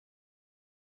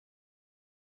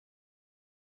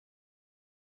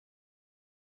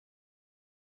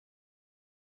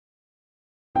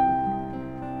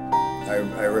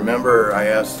I remember I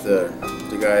asked the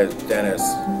guy, Dennis,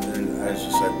 and I was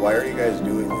just like, why are you guys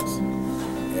doing this?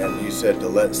 And he said to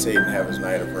let Satan have his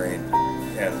night of rain.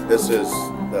 And this is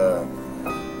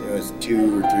it was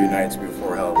 2 or 3 nights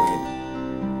before Halloween.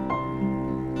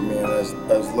 Man,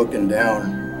 I was looking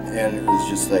down and it was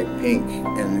just like pink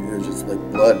and it was just like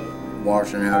blood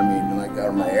washing out of me and like out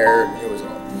of my hair.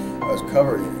 I was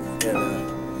covered in it.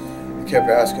 And I kept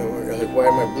asking, like, why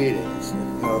am I bleeding? He said,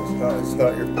 no, it's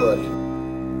not your blood.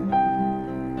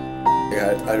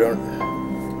 Yeah, I don't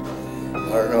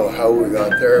know how we got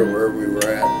there, where we were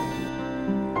at.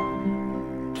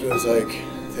 It was like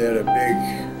they had a big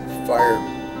fire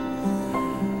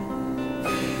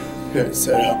pit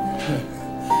set up.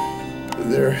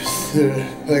 There's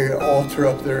like an altar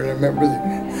up there, and I remember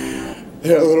they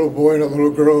had a little boy and a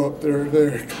little girl up there. They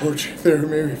were tortured. They were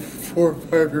maybe 4 or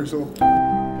 5 years old.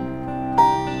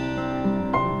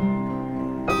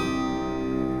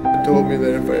 They told me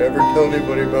that if I ever tell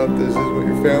anybody about this, is what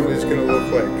your family's gonna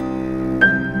look like.